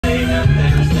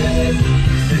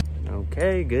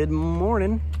Okay, good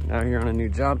morning. Out here on a new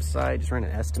job site, just running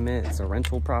an estimate. It's a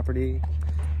rental property.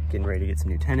 Getting ready to get some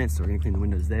new tenants, so we're gonna clean the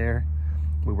windows there.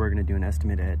 We were gonna do an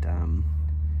estimate at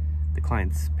the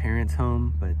client's parents'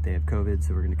 home, but they have COVID,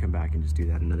 so we're gonna come back and just do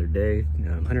that another day.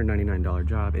 $199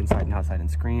 job, inside and outside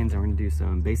and screens, and we're gonna do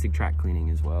some basic track cleaning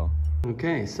as well.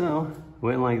 Okay, so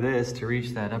went like this to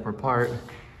reach that upper part,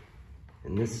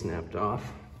 and this snapped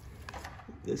off.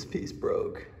 This piece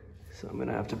broke, so I'm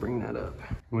gonna have to bring that up.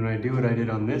 When I do what I did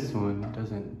on this one, it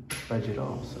doesn't budge at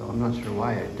all, so I'm not sure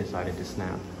why it decided to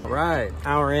snap. All right,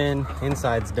 hour in,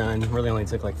 inside's done. Really only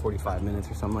took like 45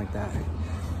 minutes or something like that.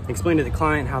 Explained to the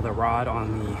client how the rod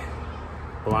on the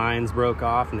blinds broke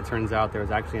off, and it turns out there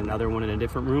was actually another one in a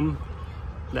different room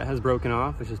that has broken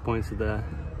off, which just points to the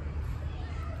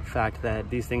fact that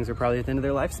these things are probably at the end of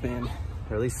their lifespan,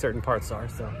 or at least certain parts are.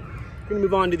 So we're gonna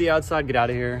move on to the outside, get out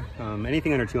of here.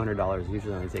 Anything under $200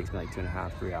 usually only takes me like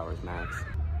 2.5, 3 hours max.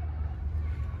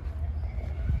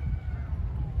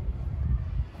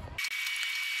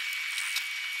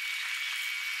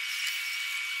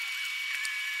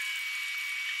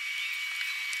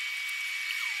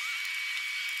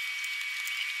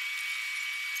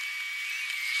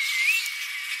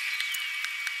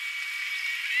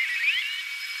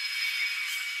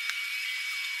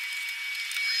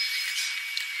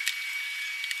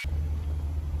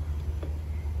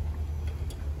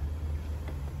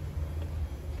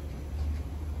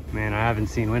 Man, I haven't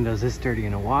seen windows this dirty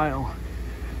in a while.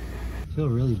 I feel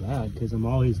really bad because I'm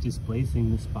always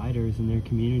displacing the spiders in their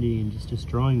community and just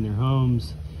destroying their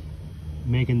homes,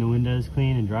 making the windows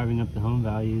clean and driving up the home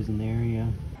values in the area.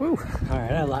 Whew, all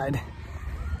right, I lied.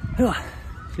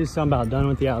 Just I'm about done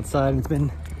with the outside. It's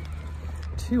been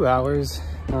 2 hours.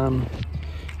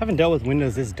 Haven't dealt with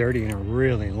windows this dirty in a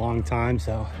really long time,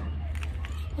 so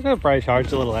I'm gonna probably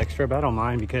charge a little extra, but I don't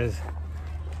mind because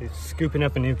scooping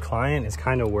up a new client is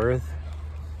kind of worth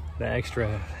the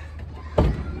extra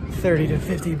 30 to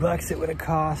 50 bucks it would have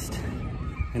cost.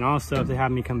 And also, if they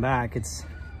have me come back, it's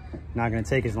not going to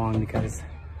take as long because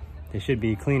they should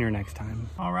be cleaner next time.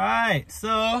 All right,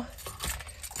 so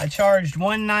I charged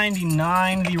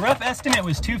 $199. The rough estimate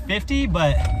was $250,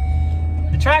 but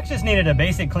the tracks just needed a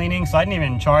basic cleaning, so I didn't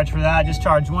even charge for that. I just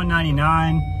charged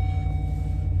 $199.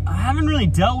 I haven't really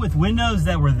dealt with windows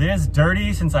that were this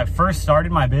dirty since I first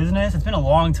started my business. It's been a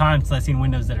long time since I've seen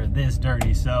windows that are this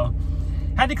dirty, so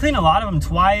had to clean a lot of them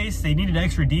twice. They needed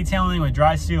extra detailing with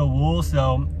dry steel wool,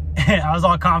 so I was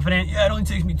all confident. Yeah, it only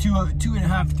takes me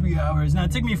 2.5, 3 hours. Now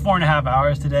it took me 4.5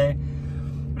 hours today,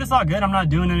 but it's all good. I'm not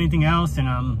doing anything else,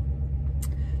 and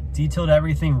detailed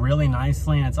everything really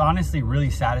nicely, and it's honestly really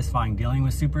satisfying dealing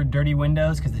with super dirty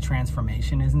windows because the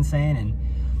transformation is insane. And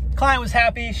client was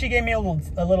happy. She gave me a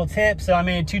little tip, so I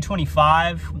made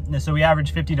 $225. So we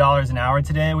averaged $50 an hour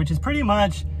today, which is pretty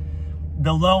much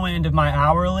the low end of my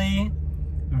hourly.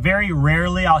 Very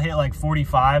rarely I'll hit like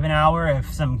 45 an hour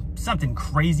if something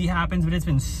crazy happens, but it's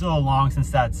been so long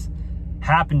since that's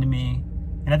happened to me.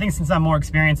 And I think since I'm more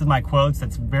experienced with my quotes,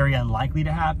 that's very unlikely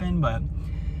to happen. But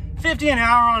 50 an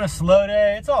hour on a slow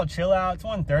day, it's all chill out. It's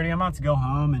 1:30. I'm about to go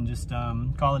home and just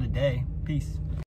call it a day. Peace.